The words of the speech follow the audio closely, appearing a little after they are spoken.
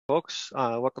folks.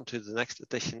 Welcome to the next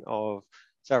edition of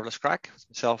Serverless Craic. With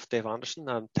myself, Dave Anderson.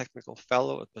 I'm Technical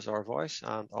Fellow at Bizarre Voice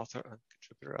and author and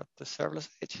contributor at the Serverless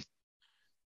Age.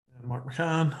 Mark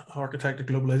McCann, Architect at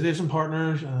Globalization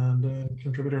Partners and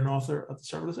contributor and author at the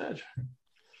Serverless Edge.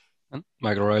 And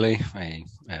Michael Riley,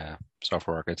 a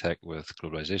software architect with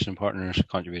Globalization Partners,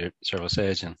 contributor at Serverless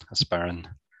Edge and aspiring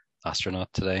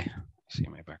astronaut today. You see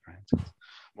my background.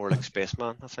 More like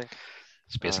spaceman, I think.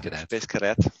 Space cadet. Space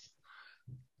cadet.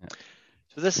 Yeah.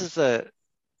 So this is the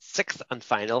sixth and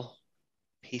final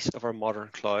piece of our Modern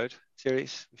Cloud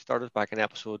series. We started back in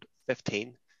episode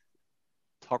 15,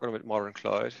 talking about Modern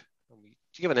Cloud. And we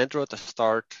give an intro at the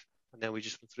start, and then we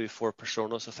just went through 4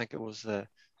 personas. I think it was the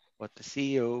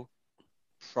CEO,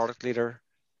 product leader,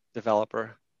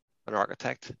 developer, and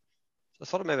architect. So I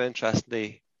thought it might be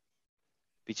interesting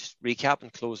to just recap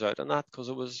and close out on that,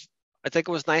 because I think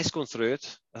it was nice going through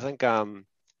it. I think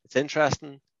it's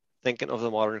interesting thinking of the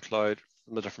Modern Cloud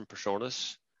from the different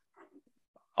personas.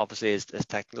 Obviously, as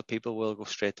technical people, we'll go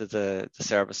straight to the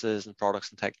services and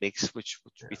products and techniques, which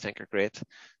we think are great.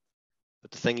 But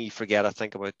the thing you forget, I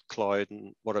think, about cloud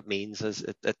and what it means is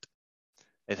it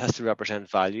has to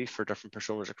represent value for different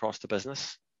personas across the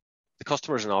business. The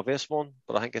customer is an obvious one,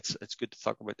 but I think it's good to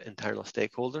talk about internal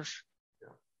stakeholders.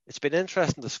 Yeah. It's been an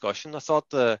interesting discussion. I thought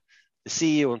the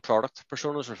CEO and product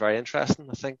personas were very interesting.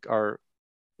 I think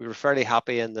we were fairly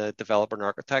happy in the developer and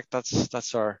architect.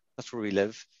 That's where we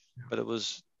live. Yeah. But it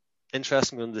was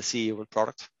interesting on the CEO and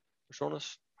product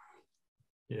personas.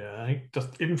 Yeah, I think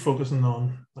just even focusing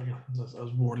on, like,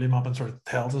 as Wardley Mapping sort of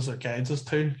tells us or guides us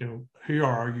to, who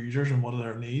are our users and what are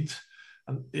their needs,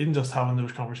 and even just having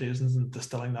those conversations and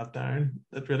distilling that down,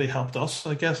 it really helped us,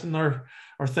 I guess, in our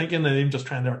thinking, and even just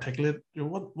trying to articulate,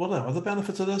 what are the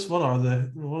benefits of this? What are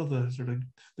the sort of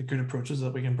the good approaches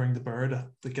that we can bring to bear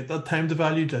to get that time to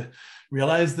value, to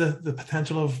realize the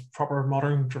potential of proper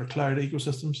modern sort of cloud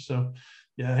ecosystems. So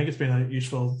yeah, I think it's been a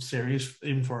useful series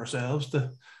even for ourselves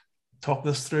to talk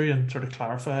this through and sort of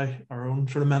clarify our own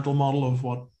sort of mental model of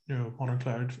what modern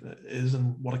cloud is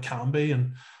and what it can be,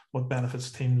 and what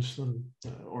benefits teams and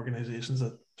organizations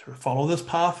that sort of follow this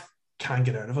path can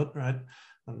get out of it, right?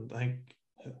 And I think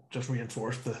it just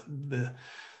reinforced the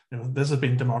this has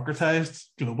been democratized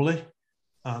globally,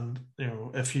 and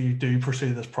if you do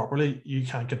pursue this properly, you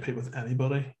can compete with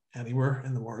anybody anywhere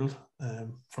in the world,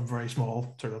 from very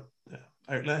small sort of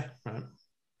outlay, right?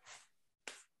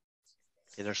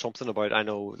 And there's something about, I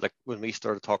know, like when we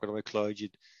started talking about cloud,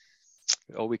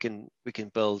 we can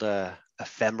build a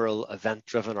ephemeral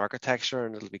event-driven architecture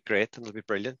and it'll be great and it'll be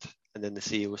brilliant. And then the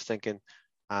CEO was thinking,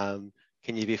 can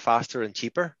you be faster and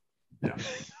cheaper? Yeah.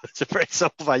 It's a very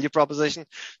simple value proposition.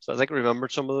 So I think remembering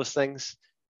some of those things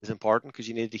is important, because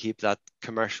you need to keep that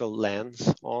commercial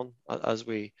lens on as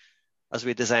we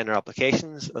design our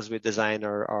applications, as we design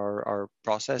our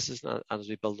processes, and as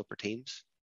we build up our teams.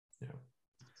 Yeah.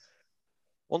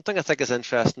 One thing I think is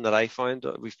interesting that I found,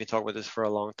 we've been talking about this for a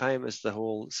long time, is the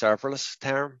whole serverless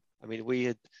term. I mean,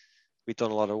 we'd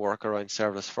done a lot of work around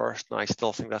serverless first, and I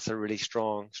still think that's a really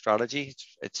strong strategy.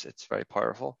 It's very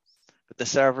powerful. But the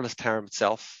serverless term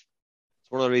itself,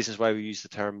 it's one of the reasons why we use the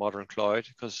term modern cloud,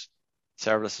 because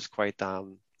serverless is quite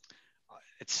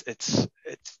it's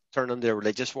turned into a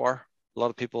religious war. A lot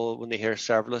of people, when they hear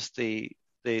serverless,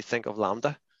 they think of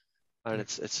Lambda, and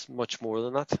it's much more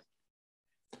than that.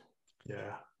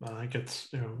 Yeah, I think it's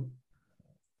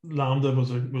Lambda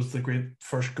was the great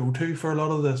first go-to for a lot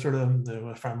of the sort of the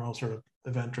ephemeral sort of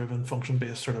event-driven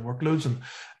function-based sort of workloads, and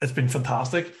it's been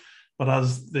fantastic. But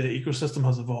as the ecosystem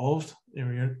has evolved,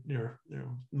 your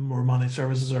more managed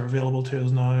services are available to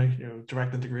us now.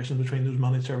 Direct integration between those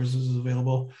managed services is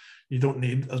available. You don't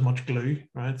need as much glue,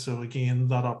 right? So again,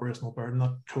 that operational burden,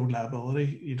 that code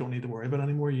liability, you don't need to worry about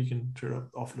anymore. You can sort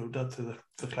of offload that to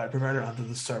the cloud provider and to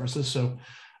the services. So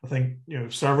I think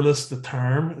serverless, the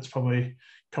term, it's probably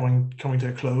coming to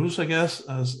a close, I guess,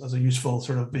 as a useful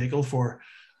sort of vehicle for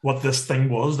what this thing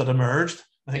was that emerged.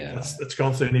 I think it's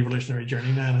gone through an evolutionary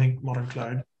journey now, and I think modern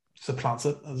cloud supplants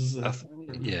it as a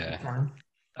term.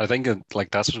 I think like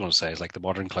that's what I was going to say, is like the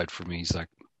modern cloud for me is like,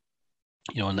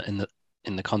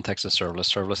 in the context of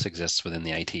serverless exists within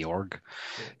the IT org.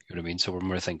 Yeah. You know what I mean? So when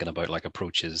we're thinking about like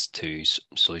approaches to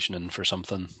solutioning for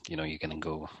something, you can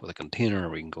go with a container,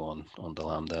 or we can go on the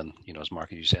Lambda, and as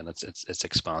Mark, as you saying, it's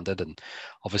expanded, and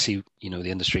obviously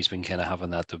the industry's been kind of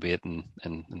having that debate and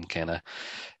kind of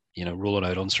rolling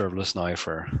out on serverless now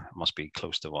for, must be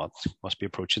close to must be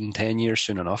approaching 10 years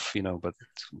soon enough, but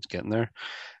it's getting there.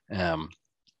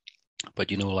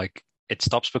 But like it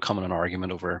stops becoming an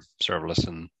argument over serverless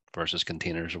and versus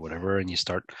containers or whatever, and you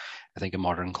start, I think, in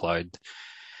modern cloud,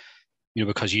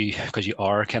 because you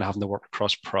are kind of having to work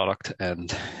across product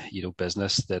and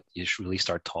business, that you just really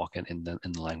start talking in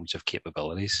the language of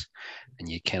capabilities, and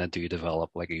you kind of do develop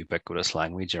like a ubiquitous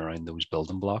language around those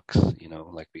building blocks.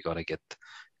 Like we got to get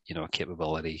a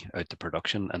capability out to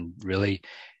production, and really it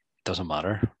doesn't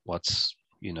matter what's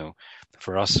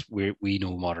for us. We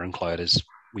know modern cloud is,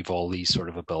 we've all these sort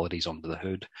of abilities under the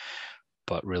hood,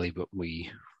 but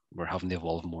we're having to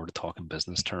evolve more to talk in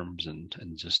business terms, and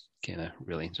just kind of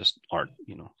really just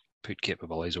put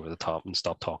capabilities over the top and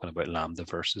stop talking about Lambda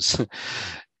versus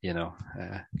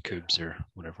cubes or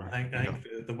whatever. I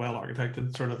think the well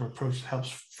architected sort of approach helps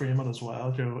frame it as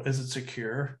well. Is it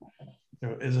secure?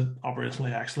 Is it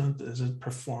operationally excellent? Is it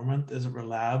performant? Is it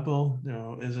reliable?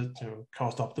 Is it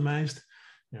cost optimized?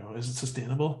 Is it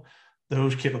sustainable?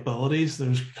 Those capabilities,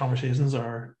 those conversations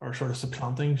are sort of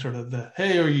supplanting sort of the,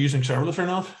 hey, are you using serverless or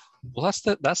not? Well,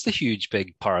 that's the huge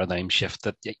big paradigm shift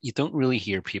that you don't really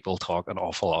hear people talk an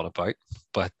awful lot about,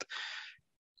 but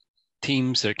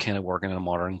teams that are kind of working in a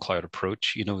modern cloud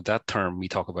approach, that term we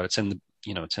talk about, it's in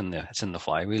the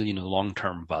flywheel,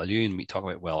 long-term value, and we talk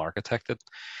about well architected.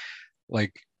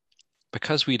 Like,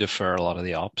 because we defer a lot of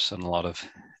the ops and a lot of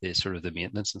the sort of the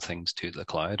maintenance and things to the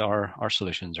cloud, our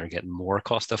solutions are getting more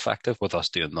cost effective with us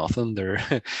doing nothing.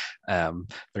 They're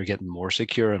getting more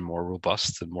secure and more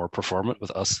robust and more performant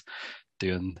with us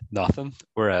doing nothing.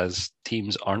 Whereas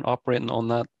teams aren't operating on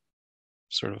that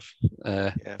sort of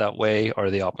that way, or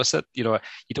the opposite. You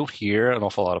don't hear an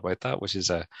awful lot about that, which is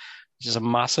a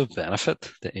massive benefit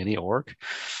to any org.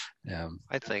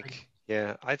 I think.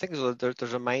 Yeah, I think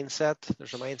there's a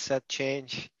mindset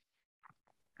change.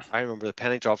 I remember the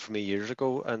penny dropped for me years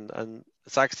ago, and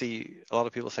it's actually, a lot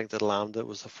of people think that Lambda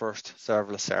was the first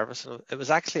serverless service, and it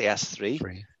was actually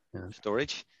S3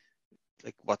 storage,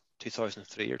 like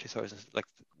 2003 or 2000, like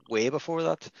way before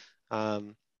that.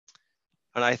 And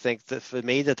I think that for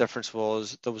me the difference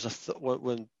was there was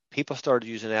when people started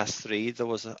using S3, there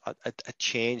was a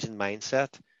change in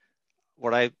mindset.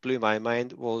 What I blew my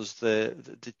mind was the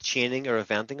chaining or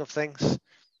eventing of things.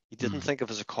 You didn't think of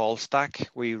it as a call stack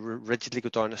where you rigidly go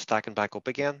down a stack and back up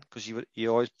again, because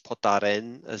you always put that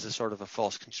in as a sort of a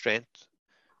false constraint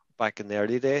back in the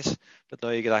early days. But now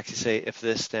you could actually say, if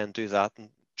this, then do that, and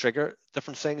trigger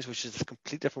different things, which is a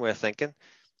complete different way of thinking.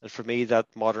 And for me, that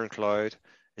modern cloud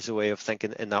is a way of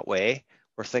thinking in that way,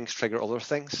 where things trigger other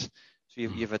things. So you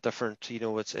have a different,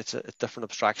 it's a different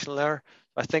abstraction layer.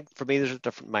 I think for me, there's a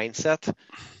different mindset.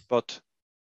 But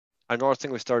another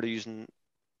thing we started using,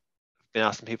 been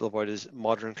asking people about, is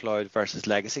modern cloud versus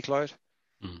legacy cloud.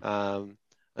 And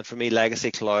for me,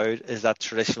 legacy cloud is that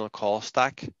traditional call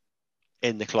stack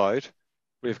in the cloud.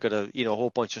 We've got a whole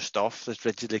bunch of stuff that's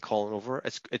rigidly calling over.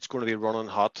 It's going to be running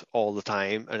hot all the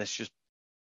time, and it's just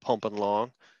pumping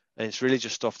along. And it's really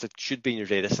just stuff that should be in your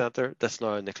data center that's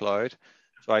now in the cloud.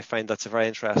 So I find that's a very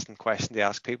interesting question to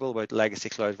ask people about legacy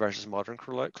cloud versus modern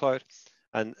cloud.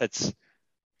 And it's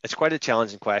quite a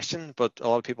challenging question, but a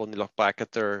lot of people, when they look back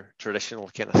at their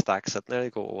traditional kind of stack sitting there, they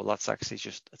go, oh, well, that's actually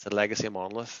it's a legacy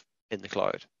monolith in the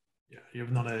cloud. Yeah, you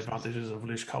have none of the advantages of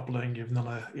loose coupling, you have none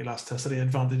of elasticity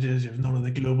advantages, you have none of the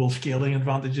global scaling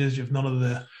advantages, you have none of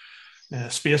the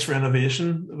space for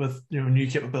innovation with new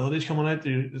capabilities coming out.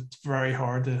 It's very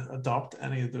hard to adopt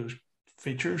any of those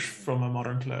features from a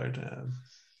modern cloud.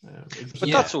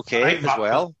 But that's okay as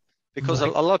well, because a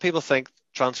lot of people think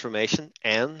transformation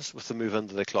ends with the move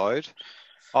into the cloud.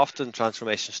 Often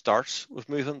transformation starts with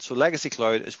moving. So legacy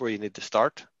cloud is where you need to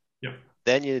start. Yep.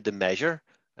 Then you need to measure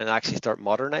and actually start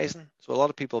modernizing. So a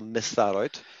lot of people miss that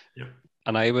out. Yep.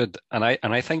 And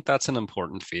I think that's an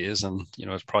important phase, and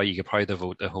it's probably, you could probably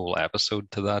devote a whole episode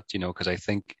to that, because I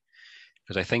think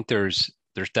there's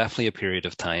definitely a period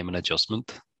of time and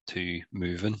adjustment to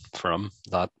moving from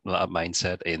that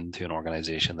mindset into an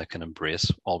organization that can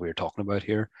embrace all we're talking about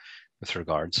here with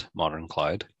regards modern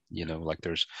cloud. Like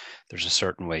there's a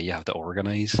certain way you have to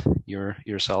organize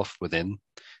yourself within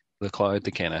the cloud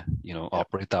to kind of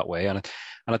operate that way, and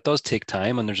it does take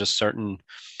time, and there's a certain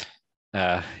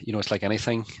it's like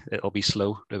anything, it'll be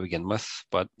slow to begin with,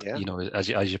 but as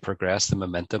you progress, the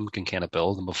momentum can kind of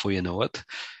build, and before you know it,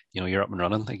 you're up and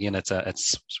running again. It's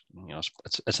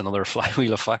another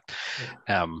flywheel effect.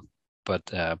 But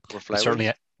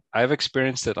certainly I've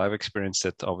experienced it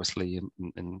obviously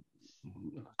in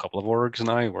a couple of orgs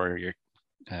now, where you're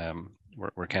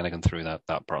we're kind of going through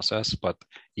that process, but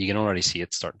you can already see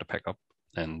it starting to pick up,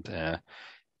 and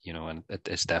and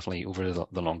it's definitely over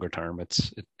the longer term, it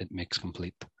makes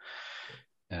complete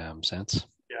sense.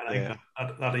 Yeah, I think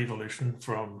that evolution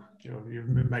from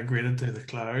you've migrated to the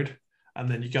cloud, and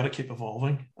then you got to keep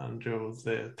evolving, and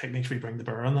the techniques we bring to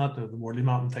bear on that, the Morley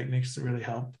mapping techniques that really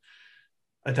help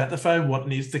identify what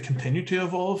needs to continue to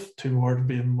evolve toward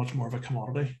being much more of a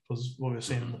commodity. Because what we've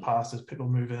seen in the past is people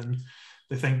move in,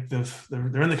 they think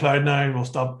they're in the cloud now, we'll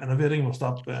stop innovating, we'll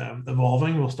stop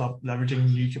evolving, we'll stop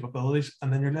leveraging new capabilities,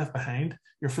 and then you're left behind.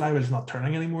 Your flywheel's not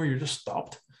turning anymore, you're just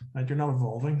stopped, right? You're not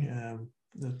evolving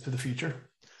to the future.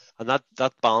 And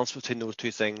that balance between those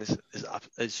two things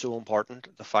is so important.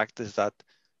 The fact is that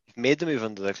you've made the move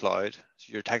into the cloud,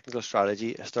 so your technical strategy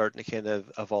is starting to kind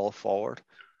of evolve forward.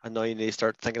 And now you need to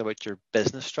start thinking about your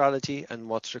business strategy and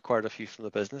what's required of you from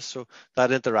the business. So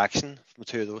that interaction from the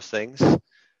two of those things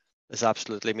is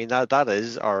absolutely, I mean, that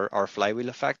is our flywheel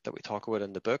effect that we talk about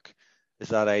in the book, is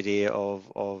that idea of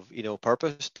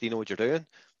purpose. Do you know what you're doing?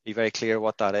 Are you very clear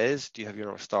what that is? Do you have your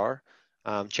North Star?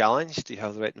 Challenge, do you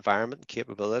have the right environment and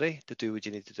capability to do what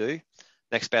you need to do?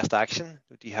 Next best action,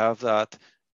 do you have that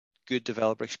good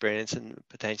developer experience and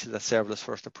potentially that serverless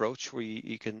first approach where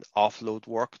you can offload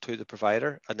work to the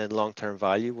provider, and then long-term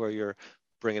value where you're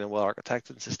bringing in well-architected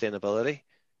and sustainability,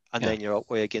 and then you're up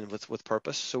way again with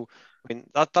purpose. So I mean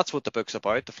that's what the book's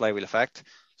about, the flywheel effect.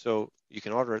 So you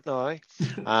can order it now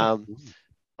on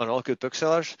all good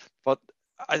booksellers. But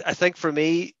I think for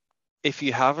me, if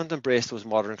you haven't embraced those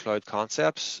modern cloud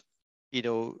concepts,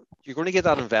 you're going to get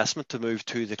that investment to move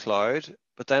to the cloud.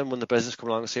 But then when the business come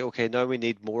along and say, okay, now we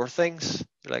need more things,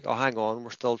 you're like, oh, hang on,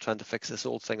 we're still trying to fix this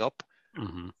old thing up.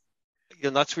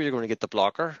 That's where you're going to get the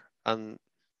blocker. And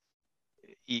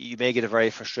you may get a very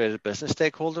frustrated business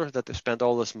stakeholder that they've spent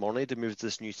all this money to move to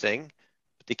this new thing,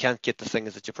 but they can't get the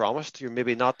things that you promised. You're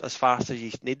maybe not as fast as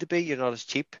you need to be. You're not as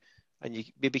cheap, and you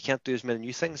maybe can't do as many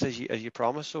new things as you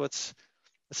promised. So it's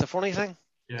a funny thing.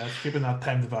 Yeah, it's keeping that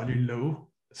time to value low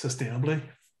sustainably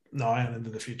now and into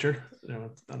the future,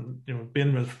 and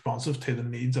being responsive to the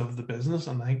needs of the business.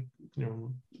 And I think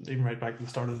even right back to the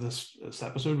start of this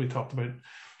episode, we talked about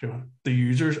the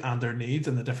users and their needs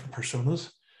and the different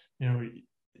personas.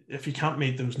 If you can't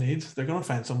meet those needs, they're going to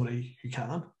find somebody who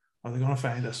can, or they're going to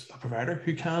find a provider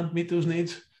who can meet those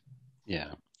needs.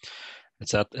 Yeah.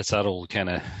 It's that old kind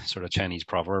of sort of Chinese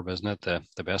proverb, isn't it?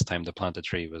 The best time to plant a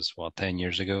tree was 10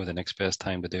 years ago. The next best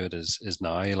time to do it is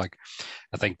now. Like,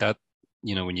 I think that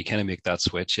when you kind of make that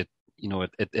switch, it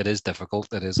is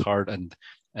difficult, it is hard, and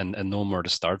know where to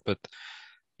start. But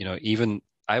even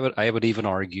I would even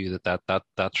argue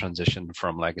that transition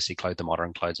from legacy cloud to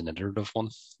modern cloud is an iterative one,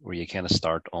 where you kind of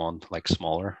start on like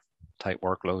smaller type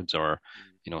workloads or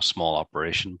small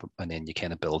operation, and then you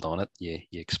kind of build on it. You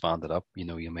expand it up.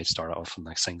 You might start off in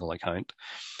a single account,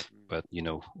 but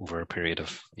over a period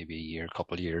of maybe a year,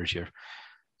 couple of years, your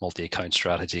multi-account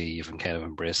strategy, you've kind of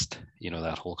embraced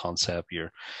that whole concept.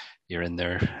 You're in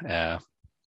there.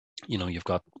 You've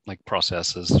got like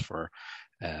processes for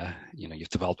you've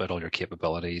developed out all your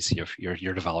capabilities.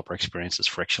 Your developer experience is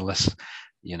frictionless.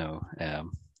 You're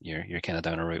kind of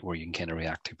down a route where you can kind of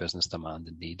react to business demand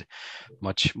and need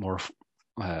much more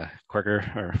quicker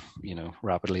or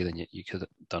rapidly than you could have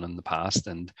done in the past.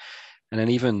 And then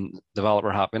even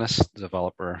developer happiness,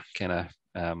 developer kind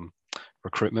of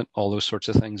recruitment, all those sorts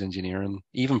of things, engineering,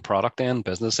 even product end,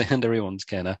 business end, everyone's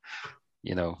kind of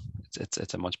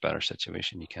it's a much better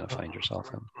situation you kind of find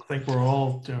yourself in. I think we're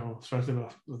all, especially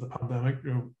with the pandemic,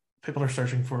 people are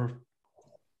searching for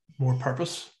more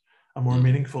purpose, a more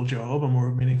meaningful job, a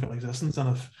more meaningful existence.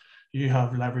 And if you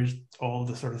have leveraged all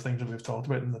the sort of things that we've talked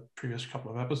about in the previous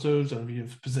couple of episodes, and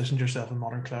you've positioned yourself in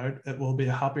modern cloud, it will be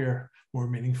a happier, more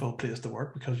meaningful place to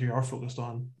work because you are focused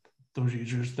on those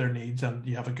users, their needs, and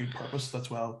you have a good purpose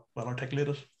that's well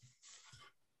articulated.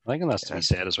 I think that's to be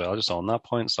said as well. Just on that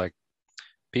point, it's like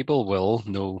people will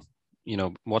know,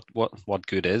 what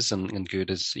good is, and good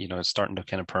is, it's starting to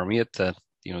kind of permeate the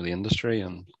industry,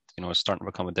 and it's starting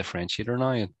to become a differentiator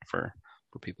now for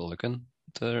people looking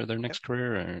to their next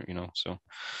career, so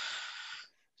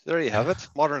there you have it.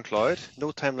 Modern cloud,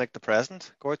 no time like the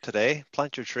present. Go out today,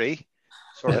 plant your tree,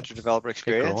 sort out your developer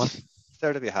experience. It's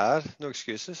there to be had, no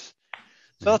excuses.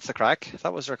 So that's the crack.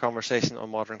 That was our conversation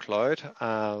on modern cloud.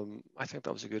 I think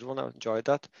that was a good one. I enjoyed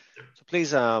that. So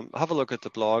please have a look at the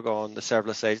blog on the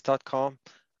serverlessage.com,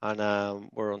 and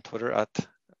we're on Twitter at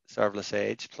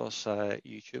serverlessage, plus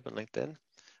YouTube and LinkedIn.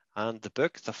 And the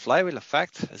book, The Flywheel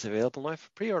Effect, is available now for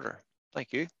pre-order.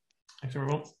 Thank you. Thanks,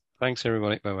 everyone. Thanks,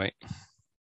 everybody. Bye-bye.